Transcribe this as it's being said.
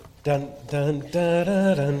Dun, dun, dun,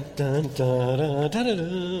 dun, dun, dun, dun, dun,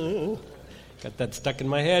 dun. Got that stuck in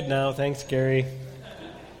my head now. Thanks, Gary.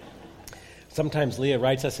 Sometimes Leah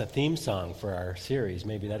writes us a theme song for our series.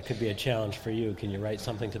 Maybe that could be a challenge for you. Can you write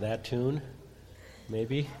something to that tune?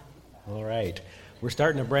 Maybe? All right. We're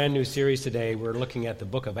starting a brand new series today. We're looking at the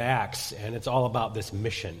book of Acts, and it's all about this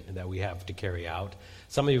mission that we have to carry out.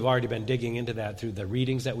 Some of you have already been digging into that through the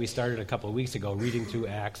readings that we started a couple of weeks ago, reading through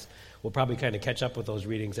Acts. We'll probably kind of catch up with those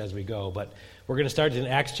readings as we go, but we're going to start in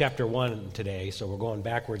Acts chapter 1 today, so we're going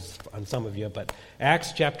backwards on some of you. But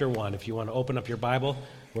Acts chapter 1, if you want to open up your Bible,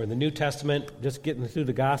 we're in the New Testament, just getting through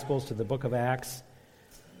the Gospels to the book of Acts,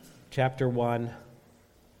 chapter 1.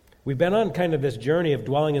 We've been on kind of this journey of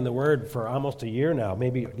dwelling in the Word for almost a year now,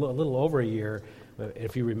 maybe a little over a year.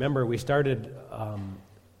 If you remember, we started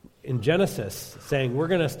in Genesis saying we're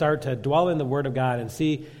going to start to dwell in the Word of God and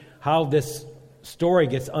see how this story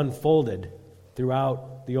gets unfolded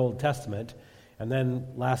throughout the Old Testament. And then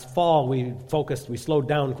last fall we slowed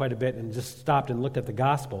down quite a bit and just stopped and looked at the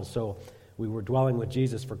Gospels. So we were dwelling with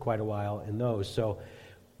Jesus for quite a while in those. So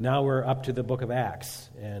now we're up to the book of Acts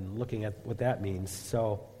and looking at what that means.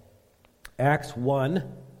 So Acts 1,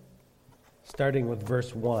 starting with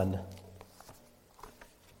verse 1.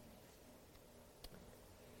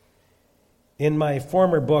 In my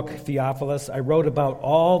former book, Theophilus, I wrote about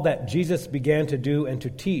all that Jesus began to do and to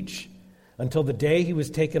teach until the day he was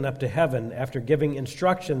taken up to heaven after giving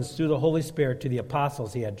instructions through the Holy Spirit to the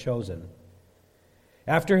apostles he had chosen.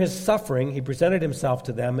 After his suffering, he presented himself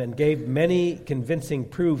to them and gave many convincing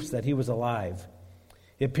proofs that he was alive.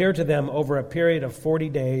 He appeared to them over a period of 40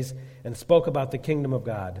 days and spoke about the kingdom of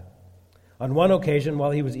God. On one occasion,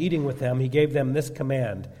 while he was eating with them, he gave them this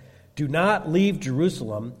command: "Do not leave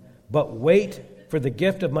Jerusalem, but wait for the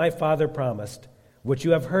gift of my Father promised, which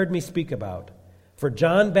you have heard me speak about. For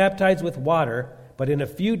John baptized with water, but in a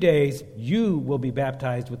few days you will be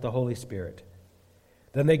baptized with the Holy Spirit."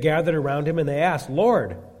 Then they gathered around him and they asked,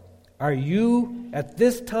 "Lord, are you at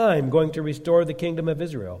this time going to restore the kingdom of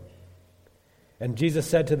Israel?" And Jesus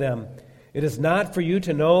said to them, "It is not for you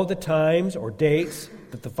to know the times or dates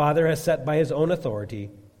that the Father has set by his own authority,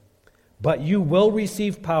 but you will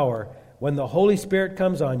receive power when the Holy Spirit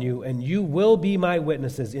comes on you, and you will be my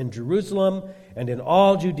witnesses in Jerusalem and in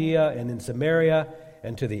all Judea and in Samaria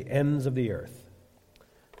and to the ends of the earth."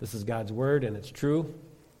 This is God's word, and it's true,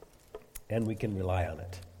 and we can rely on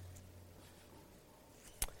it.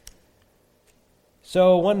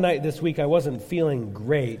 So one night this week I wasn't feeling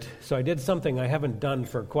great, so I did something I haven't done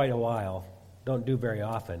for quite a while, don't do very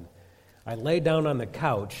often. I lay down on the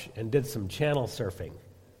couch and did some channel surfing.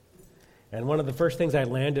 And one of the first things I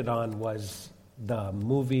landed on was the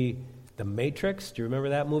movie The Matrix. Do you remember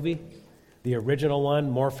that movie? The original one,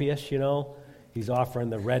 Morpheus, He's offering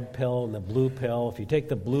the red pill and the blue pill. If you take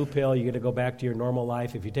the blue pill, you get to go back to your normal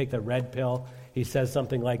life. If you take the red pill, he says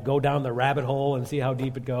something like, "Go down the rabbit hole and see how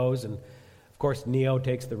deep it goes." And of course, Neo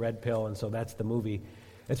takes the red pill, and so that's the movie.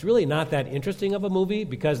 It's really not that interesting of a movie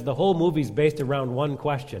because the whole movie's based around one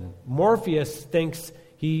question. Morpheus thinks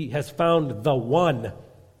he has found the one.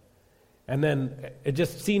 And then it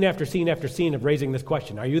just scene after scene after scene of raising this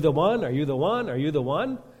question. Are you the one? Are you the one? Are you the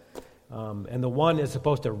one? And the one is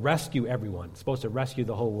supposed to rescue everyone, supposed to rescue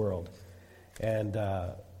the whole world. And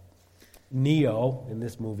Neo in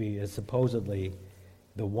this movie is supposedly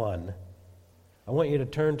the one. I want you to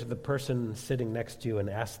turn to the person sitting next to you and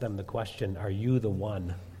ask them the question, are you the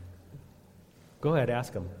one? Go ahead,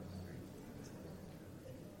 ask them.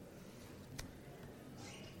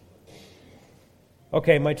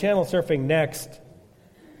 Okay, my channel surfing next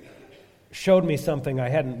showed me something I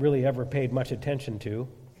hadn't really ever paid much attention to,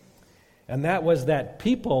 and that was that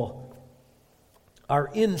people are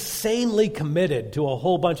insanely committed to a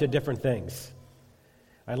whole bunch of different things.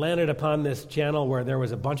 I landed upon this channel where there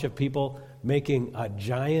was a bunch of people making a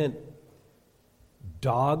giant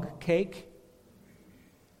dog cake,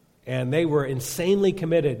 and they were insanely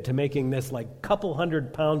committed to making this like couple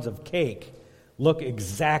 100 pounds of cake look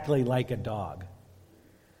exactly like a dog,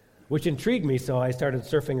 which intrigued me, so I started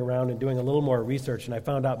surfing around and doing a little more research, and I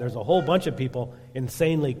found out there's a whole bunch of people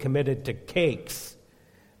insanely committed to cakes.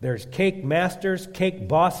 There's cake masters, cake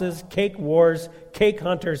bosses, cake wars, cake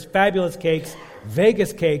hunters, fabulous cakes,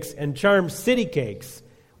 Vegas cakes, and Charm City cakes,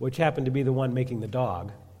 which happen to be the one making the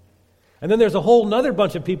dog. And then there's a whole other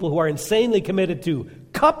bunch of people who are insanely committed to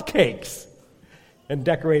cupcakes and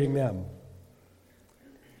decorating them.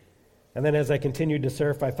 And then as I continued to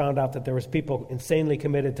surf, I found out that there was people insanely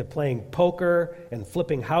committed to playing poker and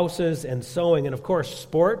flipping houses and sewing and, of course,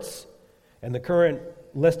 sports and the current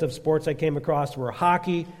list of sports I came across were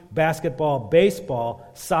hockey, basketball, baseball,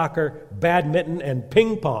 soccer, badminton, and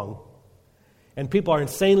ping pong. And people are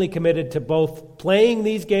insanely committed to both playing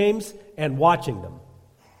these games and watching them.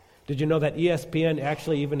 Did you know that ESPN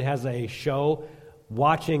actually even has a show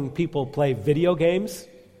watching people play video games?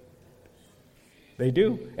 They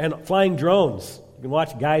do. And flying drones. You can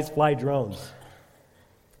watch guys fly drones.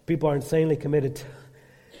 People are insanely committed to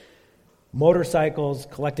motorcycles,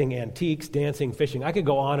 collecting antiques, dancing, fishing. I could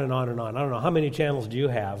go on and on and on. I don't know, how many channels do you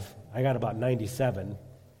have? I got about 97.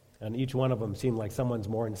 And each one of them seemed like someone's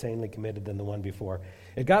more insanely committed than the one before.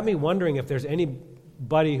 It got me wondering if there's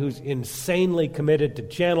anybody who's insanely committed to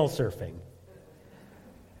channel surfing.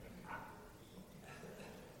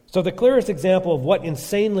 So the clearest example of what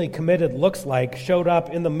insanely committed looks like showed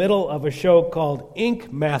up in the middle of a show called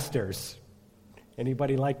Ink Masters.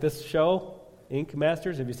 Anybody like this show, Ink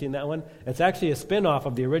Masters? Have you seen that one? It's actually a spin-off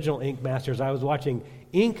of the original Ink Masters. I was watching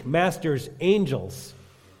Ink Masters Angels.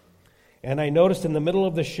 And I noticed in the middle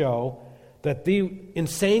of the show that the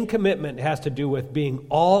insane commitment has to do with being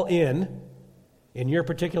all in your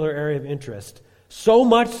particular area of interest. So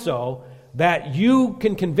much so that you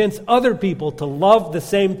can convince other people to love the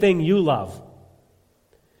same thing you love.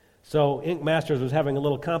 So Ink Masters was having a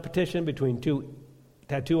little competition between two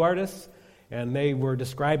tattoo artists, and they were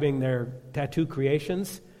describing their tattoo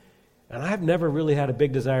creations. And I've never really had a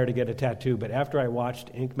big desire to get a tattoo, but after I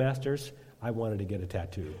watched Ink Masters, I wanted to get a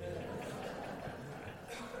tattoo.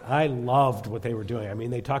 I loved what they were doing. I mean,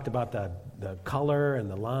 they talked about the color and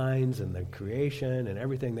the lines and the creation and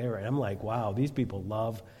everything there. And I'm like, wow, these people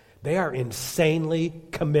they are insanely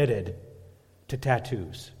committed to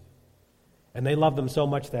tattoos. And they love them so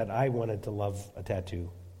much that I wanted to love a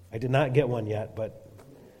tattoo. I did not get one yet, but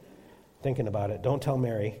thinking about it. Don't tell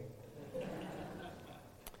Mary.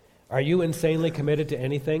 Are you insanely committed to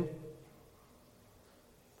anything?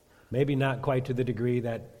 Maybe not quite to the degree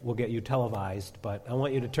that will get you televised, but I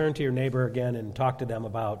want you to turn to your neighbor again and talk to them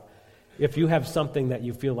about if you have something that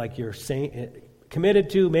you feel like you're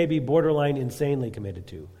committed to, maybe borderline insanely committed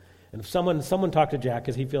to. And if someone talk to Jack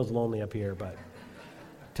because he feels lonely up here, but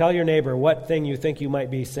tell your neighbor what thing you think you might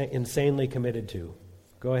be insanely committed to.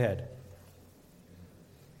 Go ahead.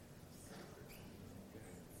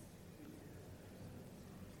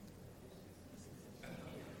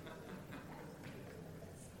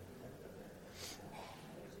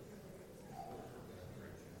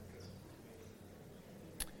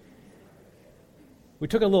 We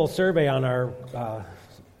took a little survey on our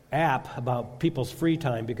app about people's free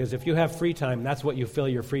time, because if you have free time, that's what you fill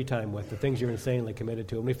your free time with, the things you're insanely committed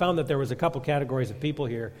to. And we found that there was a couple categories of people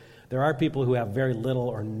here. There are people who have very little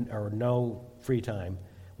or no free time.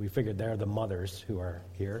 We figured they're the mothers who are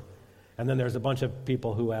here. And then there's a bunch of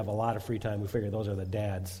people who have a lot of free time. We figured those are the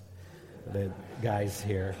dads, the guys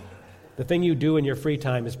here. The thing you do in your free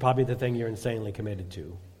time is probably the thing you're insanely committed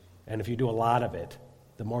to. And if you do a lot of it,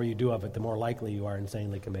 the more you do of it, the more likely you are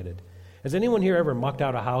insanely committed. Has anyone here ever mucked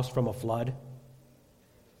out a house from a flood?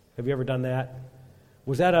 Have you ever done that?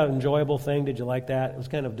 Was that an enjoyable thing? Did you like that? It was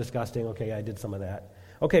kind of disgusting. Okay, I did some of that.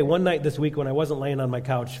 Okay, one night this week when I wasn't laying on my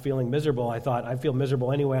couch feeling miserable, I thought, I feel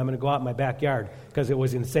miserable anyway. I'm going to go out in my backyard because it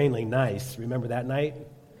was insanely nice. Remember that night?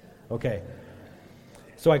 Okay.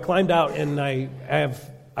 So I climbed out, and I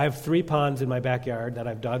have 3 ponds in my backyard that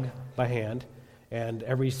I've dug by hand, and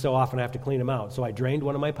every so often I have to clean them out. So I drained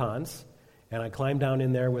one of my ponds, and I climbed down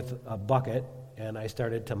in there with a bucket, and I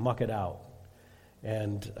started to muck it out.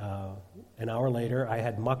 And an hour later, I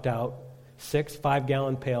had mucked out 6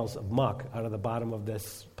 5-gallon pails of muck out of the bottom of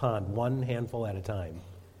this pond, one handful at a time.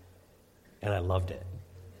 And I loved it.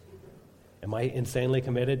 Am I insanely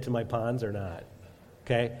committed to my ponds or not?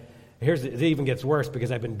 Okay? It even gets worse,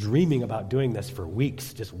 because I've been dreaming about doing this for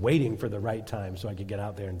weeks, just waiting for the right time so I could get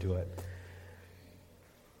out there and do it.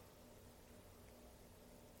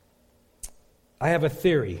 I have a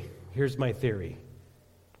theory. Here's my theory.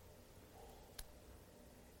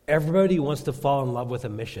 Everybody wants to fall in love with a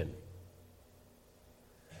mission.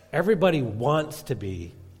 Everybody wants to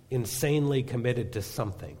be insanely committed to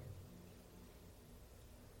something.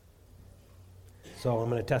 So I'm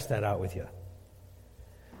going to test that out with you.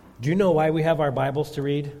 Do you know why we have our Bibles to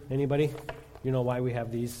read? Anybody? You know why we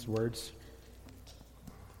have these words?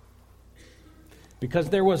 Because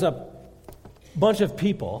there was a bunch of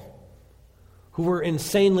people who were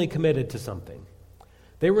insanely committed to something.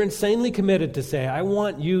 They were insanely committed to say, I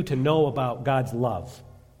want you to know about God's love.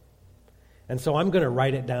 And so I'm going to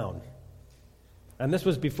write it down. And this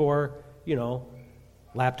was before,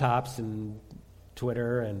 laptops and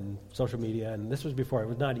Twitter and social media, and this was before. It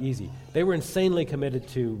was not easy. They were insanely committed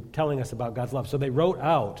to telling us about God's love. So they wrote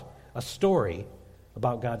out a story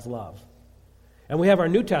about God's love. And we have our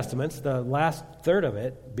New Testaments, the last third of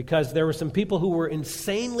it, because there were some people who were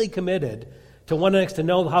insanely committed to wanting us to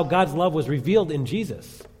know how God's love was revealed in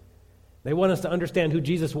Jesus. They want us to understand who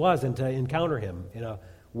Jesus was and to encounter him in a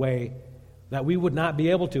way that we would not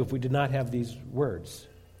be able to if we did not have these words.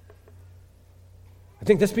 I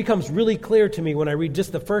think this becomes really clear to me when I read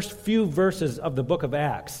just the first few verses of the book of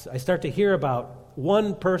Acts. I start to hear about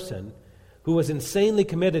one person who was insanely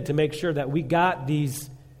committed to make sure that we got these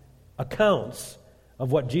accounts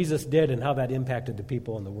of what Jesus did and how that impacted the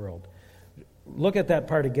people in the world. Look at that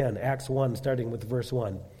part again, Acts 1, starting with verse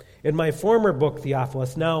 1. In my former book,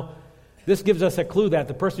 Theophilus, now this gives us a clue that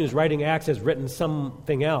the person who's writing Acts has written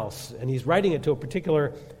something else, and he's writing it to a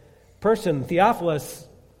particular person. Theophilus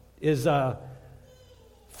is a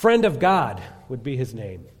friend of God, would be his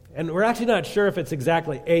name. And we're actually not sure if it's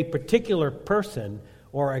exactly a particular person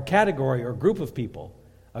or a category or group of people,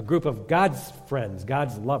 a group of God's friends,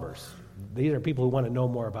 God's lovers. These are people who want to know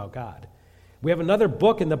more about God. We have another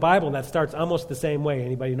book in the Bible that starts almost the same way.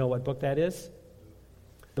 Anybody know what book that is?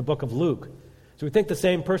 The book of Luke. So we think the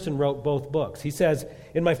same person wrote both books. He says,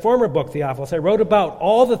 in my former book, Theophilus, I wrote about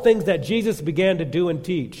all the things that Jesus began to do and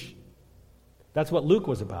teach. That's what Luke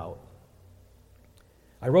was about.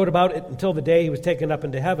 I wrote about it until the day he was taken up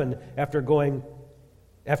into heaven after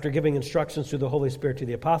giving instructions through the Holy Spirit to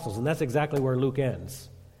the apostles. And that's exactly where Luke ends.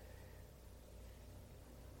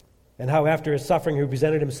 And how after his suffering he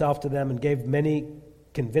presented himself to them and gave many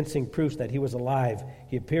convincing proofs that he was alive.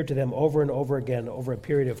 He appeared to them over and over again over a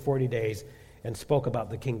period of 40 days and spoke about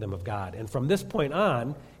the kingdom of God. And from this point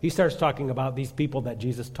on, he starts talking about these people that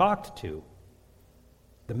Jesus talked to,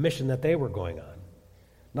 the mission that they were going on.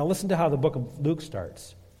 Now listen to how the book of Luke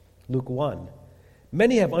starts. Luke 1.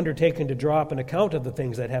 Many have undertaken to draw up an account of the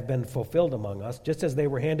things that have been fulfilled among us, just as they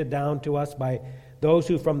were handed down to us by those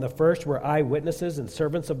who from the first were eyewitnesses and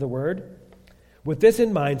servants of the word. With this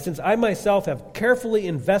in mind, since I myself have carefully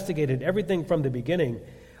investigated everything from the beginning,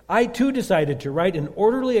 I too decided to write an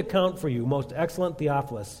orderly account for you, most excellent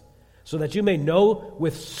Theophilus, so that you may know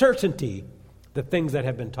with certainty the things that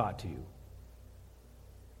have been taught to you.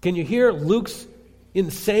 Can you hear Luke's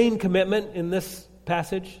insane commitment in this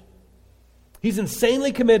passage? He's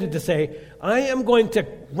insanely committed to say, I am going to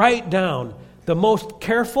write down the most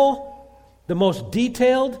careful, the most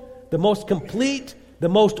detailed, the most complete, the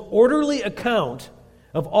most orderly account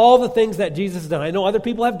of all the things that Jesus has done. I know other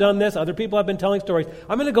people have done this. Other people have been telling stories.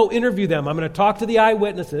 I'm going to go interview them. I'm going to talk to the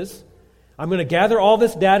eyewitnesses. I'm going to gather all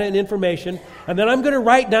this data and information, and then I'm going to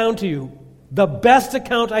write down to you the best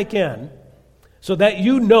account I can so that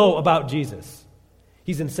you know about Jesus.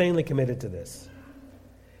 He's insanely committed to this.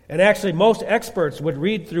 And actually, most experts would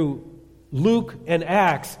read through Luke and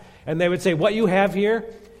Acts, and they would say, what you have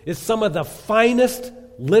here is some of the finest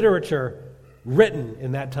literature written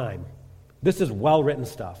in that time. This is well-written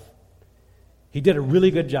stuff. He did a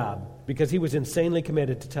really good job because he was insanely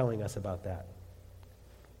committed to telling us about that.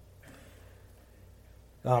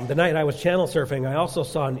 The night I was channel surfing, I also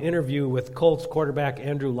saw an interview with Colts quarterback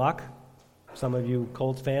Andrew Luck. Some of you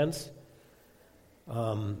Colts fans.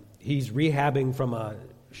 He's rehabbing from a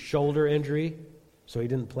shoulder injury, so he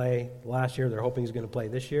didn't play last year. They're hoping he's going to play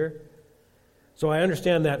this year. So I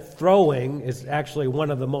understand that throwing is actually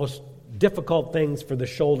one of the most difficult things for the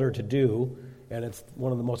shoulder to do, and it's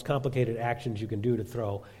one of the most complicated actions you can do to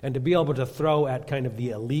throw. And to be able to throw at kind of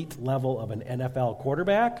the elite level of an NFL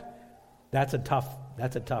quarterback, that's a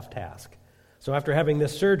tough task. So after having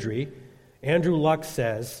this surgery, Andrew Luck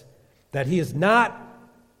says that he is not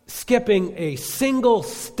skipping a single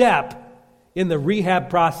step in the rehab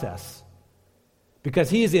process because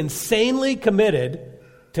he is insanely committed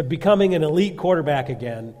to becoming an elite quarterback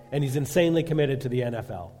again, and he's insanely committed to the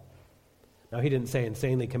NFL. Now, he didn't say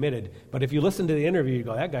insanely committed, but if you listen to the interview, you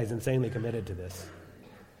go, that guy's insanely committed to this.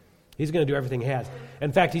 He's going to do everything he has.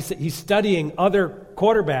 In fact, he's studying other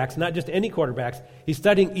quarterbacks, not just any quarterbacks. He's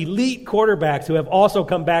studying elite quarterbacks who have also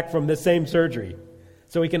come back from this same surgery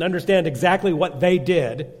so he can understand exactly what they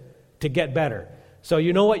did to get better. So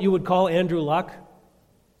you know what you would call Andrew Luck?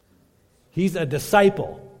 He's a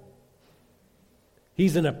disciple.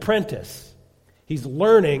 He's an apprentice. He's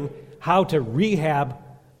learning how to rehab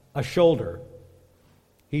a shoulder.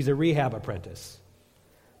 He's a rehab apprentice.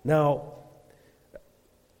 Now,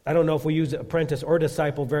 I don't know if we use apprentice or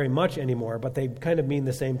disciple very much anymore, but they kind of mean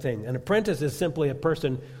the same thing. An apprentice is simply a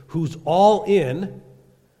person who's all in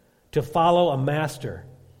to follow a master,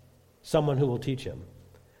 someone who will teach him.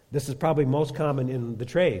 This is probably most common in the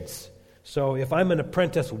trades. So if I'm an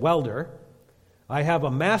apprentice welder, I have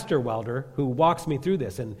a master welder who walks me through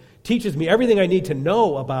this and teaches me everything I need to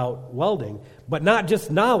know about welding, but not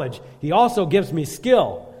just knowledge. He also gives me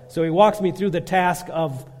skill. So he walks me through the task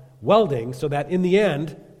of welding so that in the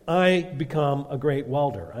end, I become a great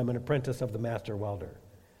welder. I'm an apprentice of the master welder.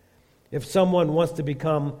 If someone wants to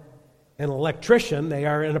become an electrician, they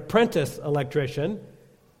are an apprentice electrician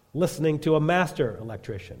listening to a master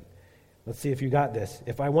electrician. Let's see if you got this.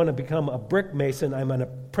 If I want to become a brick mason, I'm an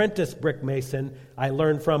apprentice brick mason. I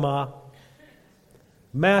learn from a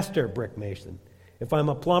master brick mason. If I'm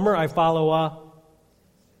a plumber, I follow a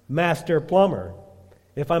master plumber.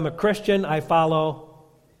 If I'm a Christian, I follow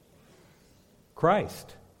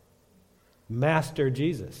Christ, Master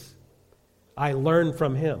Jesus. I learn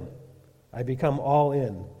from him. I become all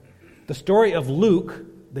in. The story of Luke,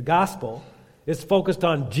 the gospel, is focused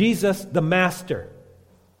on Jesus the Master.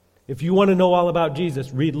 If you want to know all about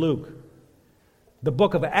Jesus, read Luke. The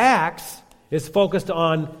book of Acts is focused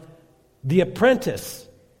on the apprentice,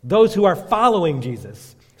 those who are following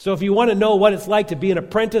Jesus. So if you want to know what it's like to be an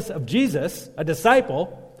apprentice of Jesus, a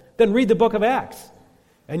disciple, then read the book of Acts.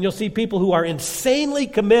 And you'll see people who are insanely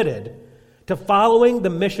committed to following the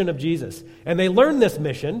mission of Jesus. And they learn this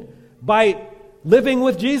mission by living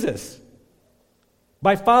with Jesus,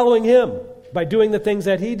 by following him, by doing the things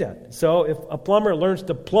that he did. So if a plumber learns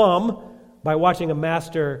to plumb by watching a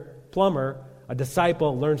master plumber, a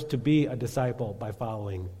disciple learns to be a disciple by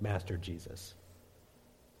following Master Jesus.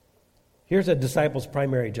 Here's a disciple's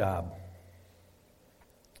primary job.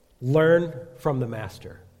 Learn from the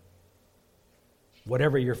master.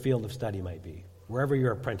 Whatever your field of study might be, wherever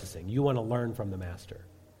you're apprenticing, you want to learn from the master.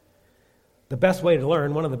 The best way to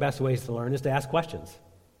learn, one of the best ways to learn, is to ask questions.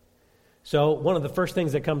 So one of the first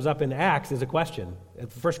things that comes up in Acts is a question. The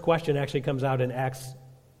first question actually comes out in Acts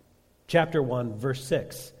chapter 1, verse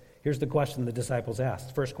 6. Here's the question the disciples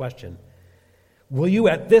asked. First question. Will you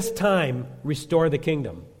at this time restore the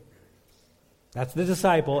kingdom? That's the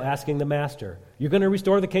disciple asking the master. You're going to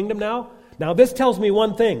restore the kingdom now? Now this tells me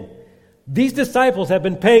one thing. These disciples have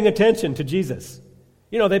been paying attention to Jesus.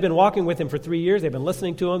 You know, they've been walking with him for 3 years. They've been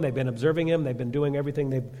listening to him. They've been observing him. They've been doing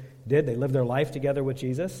everything they did. They lived their life together with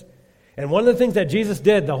Jesus. And one of the things that Jesus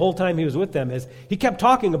did the whole time he was with them is he kept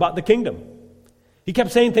talking about the kingdom. He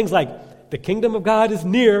kept saying things like, the kingdom of God is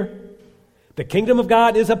near. The kingdom of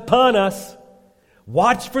God is upon us.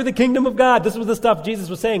 Watch for the kingdom of God. This was the stuff Jesus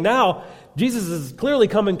was saying. Now, Jesus is clearly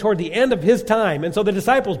coming toward the end of his time. And so the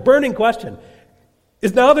disciples' burning question,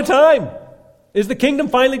 is now the time? Is the kingdom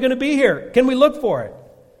finally going to be here? Can we look for it?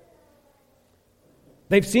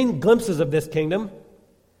 They've seen glimpses of this kingdom.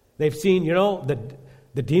 They've seen,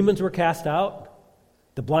 the demons were cast out.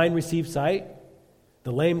 The blind received sight.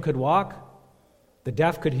 The lame could walk. The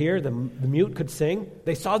deaf could hear. The mute could sing.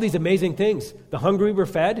 They saw these amazing things. The hungry were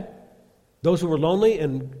fed. Those who were lonely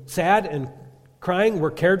and sad and crying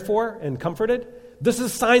were cared for and comforted. This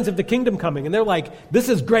is signs of the kingdom coming. And they're like, this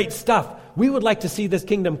is great stuff. We would like to see this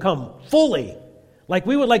kingdom come fully. Like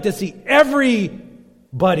we would like to see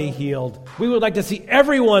everybody healed. We would like to see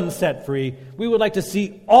everyone set free. We would like to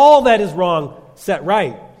see all that is wrong set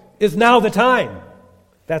right. Is now the time?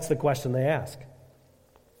 That's the question they ask.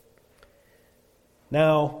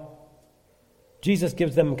 Now, Jesus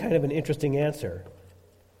gives them kind of an interesting answer.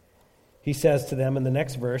 He says to them in the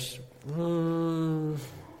next verse, the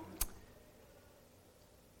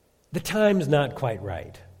time's not quite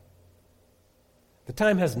right. The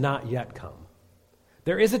time has not yet come.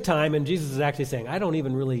 There is a time, and Jesus is actually saying, I don't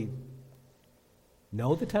even really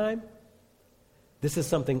know the time. This is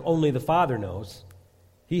something only the Father knows.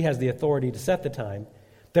 He has the authority to set the time.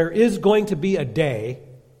 There is going to be a day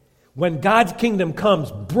when God's kingdom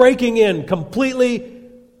comes breaking in completely,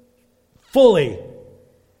 fully.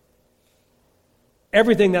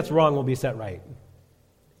 Everything that's wrong will be set right.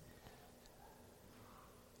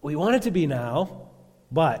 We want it to be now,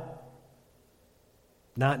 but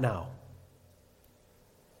not now.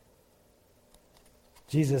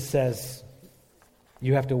 Jesus says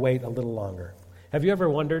you have to wait a little longer. Have you ever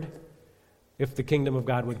wondered if the kingdom of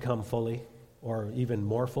God would come fully or even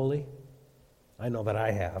more fully? I know that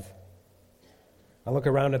I have. I look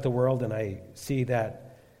around at the world and I see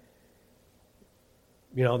that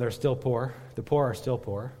they're still poor. The poor are still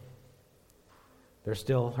poor. They're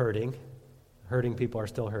still hurting. Hurting people are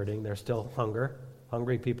still hurting. There's still hunger.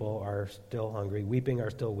 Hungry people are still hungry. Weeping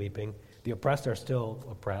are still weeping. The oppressed are still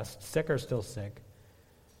oppressed. Sick are still sick.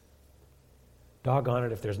 Doggone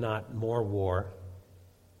it if there's not more war.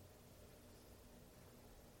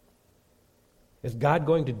 Is God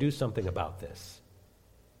going to do something about this?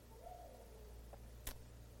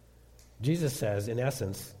 Jesus says, in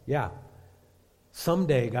essence, yeah.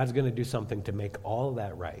 Someday, God's going to do something to make all of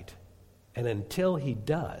that right. And until he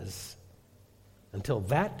does, until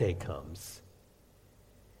that day comes,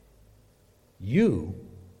 you,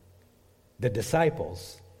 the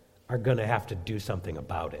disciples, are going to have to do something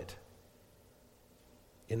about it.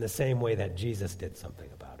 In the same way that Jesus did something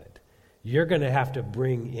about it. You're going to have to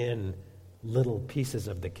bring in little pieces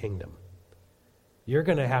of the kingdom. You're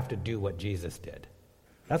going to have to do what Jesus did.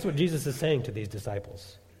 That's what Jesus is saying to these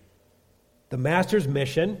disciples. The Master's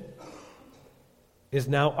mission is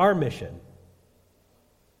now our mission.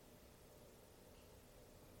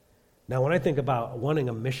 Now, when I think about wanting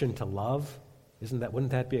a mission to love,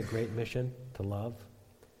 wouldn't that be a great mission, to love?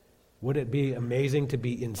 Would it be amazing to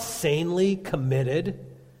be insanely committed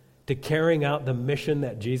to carrying out the mission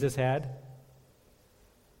that Jesus had?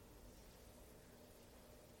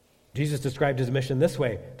 Jesus described his mission this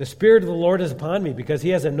way: the Spirit of the Lord is upon me because he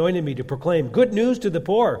has anointed me to proclaim good news to the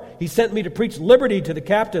poor. He sent me to preach liberty to the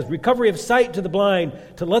captives, recovery of sight to the blind,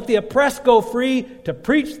 to let the oppressed go free, to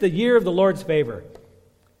preach the year of the Lord's favor.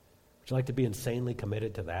 Would you like to be insanely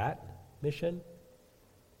committed to that mission?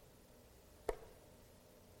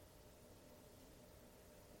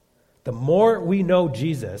 The more we know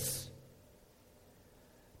Jesus,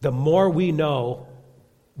 the more we know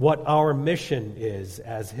what our mission is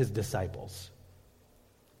as his disciples.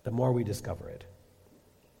 The more we discover it.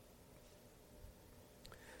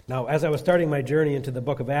 Now, as I was starting my journey into the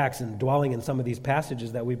book of Acts and dwelling in some of these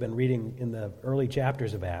passages that we've been reading in the early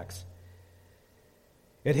chapters of Acts,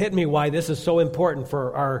 it hit me why this is so important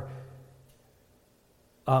for our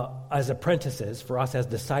as apprentices, for us as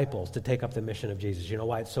disciples, to take up the mission of Jesus. You know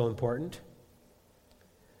why it's so important?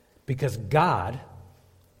 Because God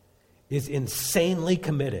is insanely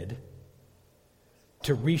committed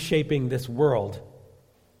to reshaping this world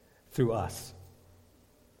through us.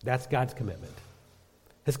 That's God's commitment.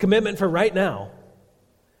 His commitment for right now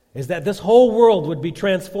is that this whole world would be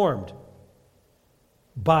transformed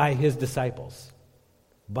by his disciples,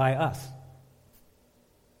 by us.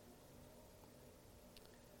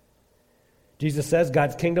 Jesus says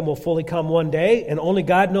God's kingdom will fully come one day, and only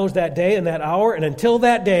God knows that day and that hour, and until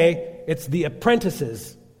that day, it's the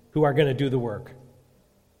apprentices who are going to do the work.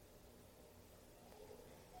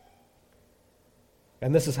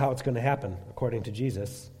 And this is how it's going to happen, according to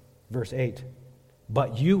Jesus. Verse 8,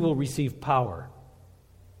 but you will receive power.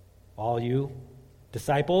 All you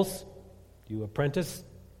disciples, you apprentice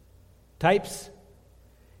types,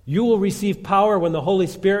 you will receive power when the Holy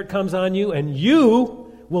Spirit comes on you, and you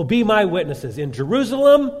will be my witnesses in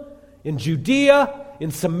Jerusalem, in Judea,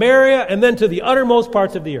 in Samaria, and then to the uttermost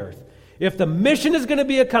parts of the earth. If the mission is going to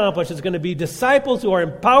be accomplished, it's going to be disciples who are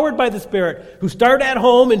empowered by the Spirit, who start at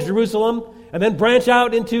home in Jerusalem, and then branch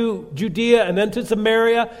out into Judea, and then to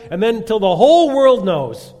Samaria, and then till the whole world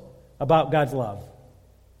knows about God's love.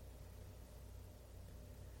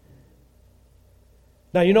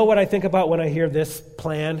 Now, you know what I think about when I hear this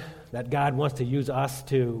plan, that God wants to use us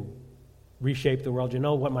to reshape the world? You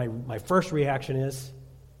know what my first reaction is?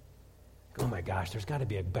 Oh my gosh, there's got to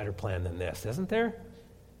be a better plan than this, isn't there?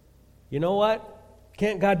 You know what?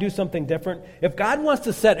 Can't God do something different? If God wants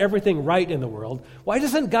to set everything right in the world, why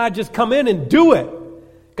doesn't God just come in and do it?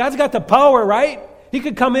 God's got the power, right? He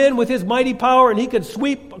could come in with his mighty power and he could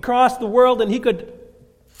sweep across the world and he could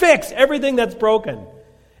fix everything that's broken.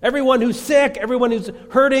 Everyone who's sick, everyone who's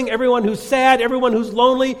hurting, everyone who's sad, everyone who's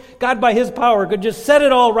lonely, God by his power could just set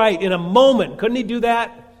it all right in a moment. Couldn't he do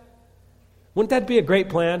that? Wouldn't that be a great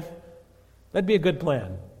plan? That'd be a good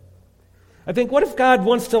plan. I think, what if God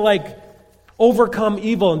wants to overcome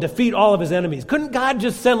evil and defeat all of his enemies? Couldn't God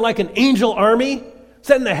just send an angel army,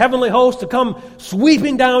 send the heavenly host to come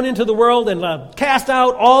sweeping down into the world and cast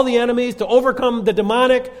out all the enemies, to overcome the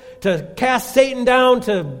demonic, to cast Satan down,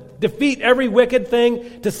 to defeat every wicked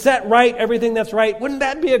thing, to set right everything that's right? Wouldn't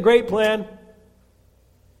that be a great plan?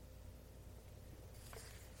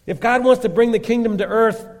 If God wants to bring the kingdom to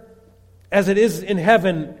earth as it is in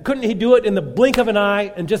heaven, couldn't he do it in the blink of an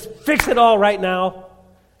eye and just fix it all right now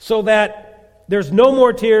so that there's no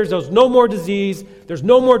more tears, there's no more disease, there's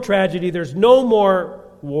no more tragedy, there's no more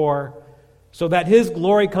war, so that his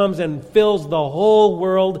glory comes and fills the whole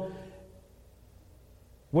world?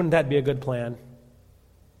 Wouldn't that be a good plan?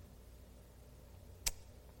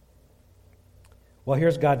 Well,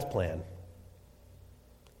 here's God's plan.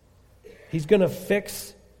 He's going to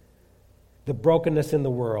fix the brokenness in the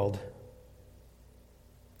world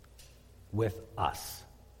with us.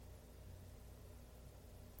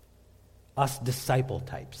 Us disciple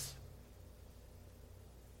types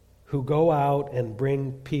who go out and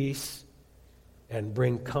bring peace and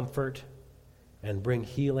bring comfort and bring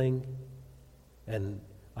healing and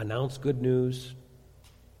announce good news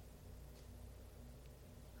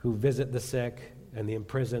who visit the sick and the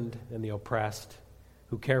imprisoned and the oppressed,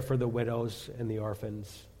 who care for the widows and the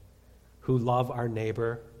orphans, who love our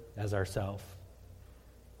neighbor as ourselves.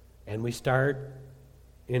 And we start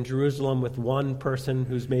in Jerusalem with one person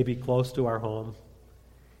who's maybe close to our home,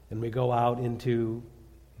 and we go out into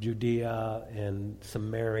Judea and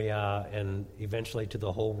Samaria and eventually to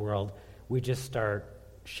the whole world. We just start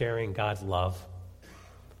sharing God's love.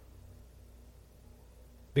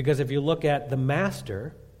 Because if you look at the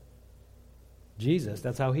Master, Jesus,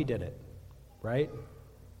 that's how he did it, right?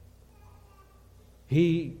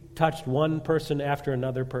 He touched one person after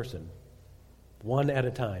another person, one at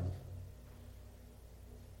a time.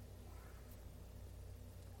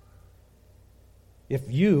 If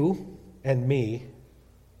you and me,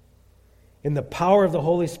 in the power of the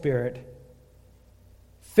Holy Spirit,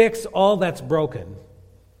 fix all that's broken,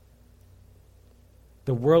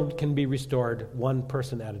 the world can be restored one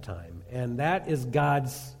person at a time. And that is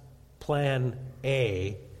God's plan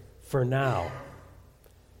A for now.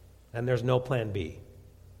 And there's no plan B.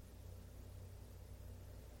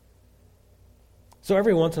 So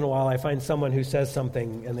every once in a while I find someone who says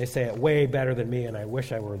something and they say it way better than me, and I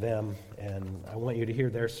wish I were them, and I want you to hear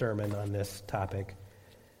their sermon on this topic.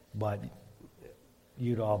 But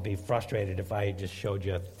you'd all be frustrated if I just showed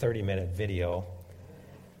you a 30-minute video.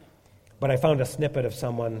 But I found a snippet of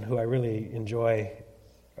someone who I really enjoy.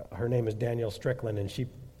 Her name is Danielle Strickland, and she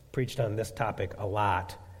preached on this topic a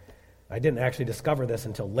lot. I didn't actually discover this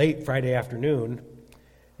until late Friday afternoon,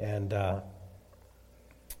 and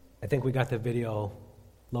I think we got the video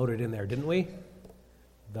loaded in there, didn't we?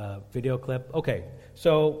 The video clip? Okay,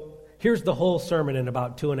 so here's the whole sermon in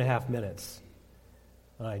about 2.5 minutes.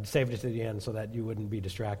 I saved it to the end so that you wouldn't be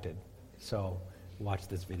distracted. So watch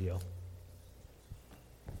this video.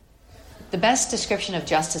 The best description of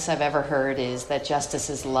justice I've ever heard is that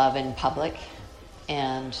justice is love in public,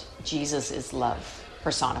 and Jesus is love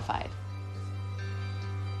personified.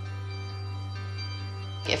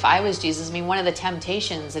 If I was Jesus, I mean, one of the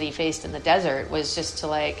temptations that he faced in the desert was just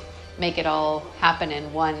to make it all happen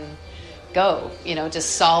in one go,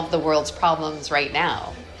 just solve the world's problems right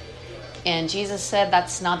now. And Jesus said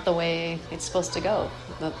that's not the way it's supposed to go.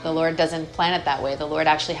 The Lord doesn't plan it that way. The Lord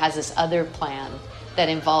actually has this other plan that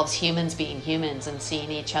involves humans being humans and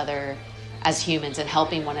seeing each other as humans and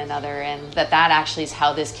helping one another, and that actually is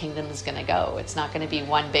how this kingdom is going to go. It's not going to be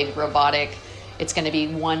one big robotic, it's going to be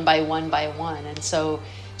one by one by one. And so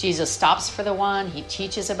Jesus stops for the one, he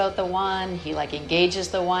teaches about the one, he engages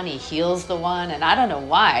the one, he heals the one, and I don't know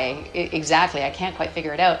why exactly, I can't quite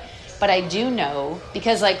figure it out. But I do know,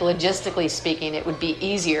 because logistically speaking, it would be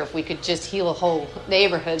easier if we could just heal whole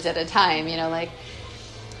neighborhoods at a time,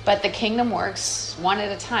 But the kingdom works one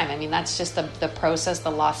at a time. I mean, that's just the process, the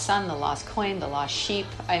lost son, the lost coin, the lost sheep.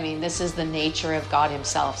 I mean, this is the nature of God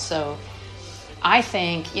himself. So I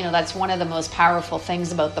think, that's one of the most powerful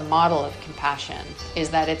things about the model of compassion is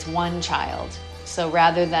that it's one child. So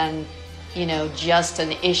rather than, just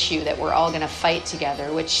an issue that we're all going to fight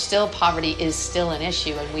together, which still poverty is still an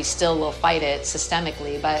issue and we still will fight it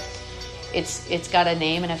systemically, but it's got a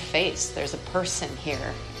name and a face. There's a person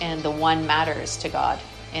here, and the one matters to God.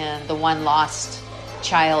 And the one lost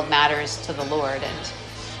child matters to the Lord. And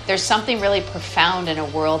there's something really profound in a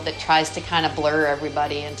world that tries to kind of blur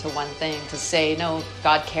everybody into one thing, to say, no,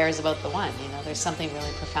 God cares about the one. There's something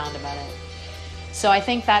really profound about it. So I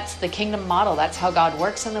think that's the kingdom model. That's how God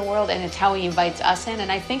works in the world, and it's how he invites us in.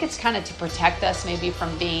 And I think it's kind of to protect us maybe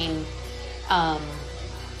from being,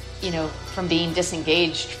 from being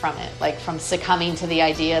disengaged from it, from succumbing to the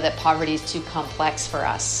idea that poverty is too complex for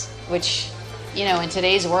us, which, in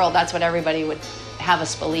today's world, that's what everybody would have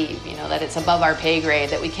us believe, that it's above our pay grade,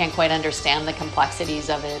 that we can't quite understand the complexities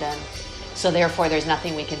of it, and so therefore there's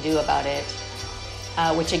nothing we can do about it,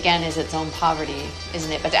 which again is its own poverty,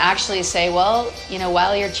 isn't it? But to actually say, well,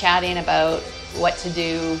 while you're chatting about what to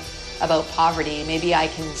do about poverty, maybe I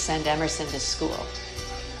can send Emerson to school.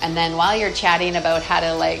 And then while you're chatting about how to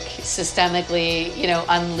systemically,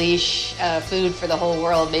 unleash food for the whole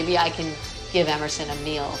world, maybe I can give Emerson a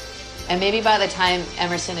meal. And maybe by the time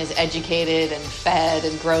Emerson is educated and fed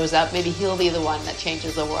and grows up, maybe he'll be the one that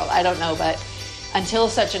changes the world. I don't know, but until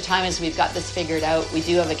such a time as we've got this figured out, we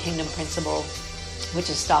do have a kingdom principle, which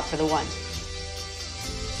is stop for the one.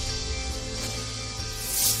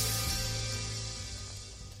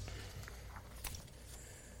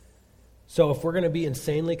 So if we're going to be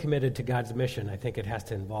insanely committed to God's mission, I think it has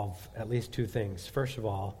to involve at least two things. First of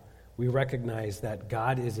all, we recognize that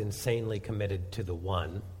God is insanely committed to the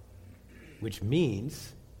one, which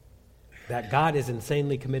means that God is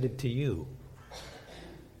insanely committed to you.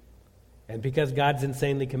 And because God's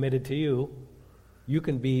insanely committed to you, you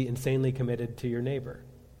can be insanely committed to your neighbor.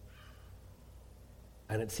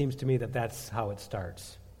 And it seems to me that that's how it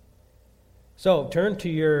starts. So turn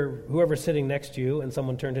to whoever's sitting next to you, and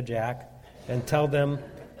someone turn to Jack, and tell them,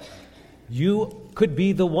 you could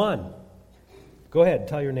be the one. Go ahead,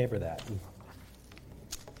 tell your neighbor that.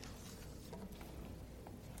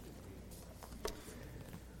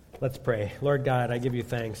 Let's pray. Lord God, I give you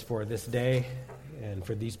thanks for this day and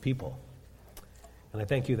for these people. And I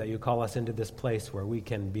thank you that you call us into this place where we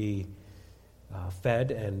can be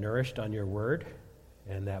fed and nourished on your word,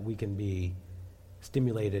 and that we can be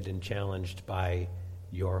stimulated and challenged by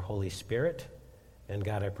your Holy Spirit. And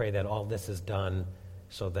God, I pray that all this is done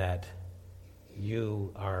so that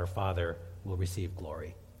you, our Father, will receive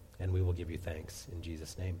glory, and we will give you thanks. In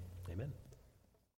Jesus' name, amen.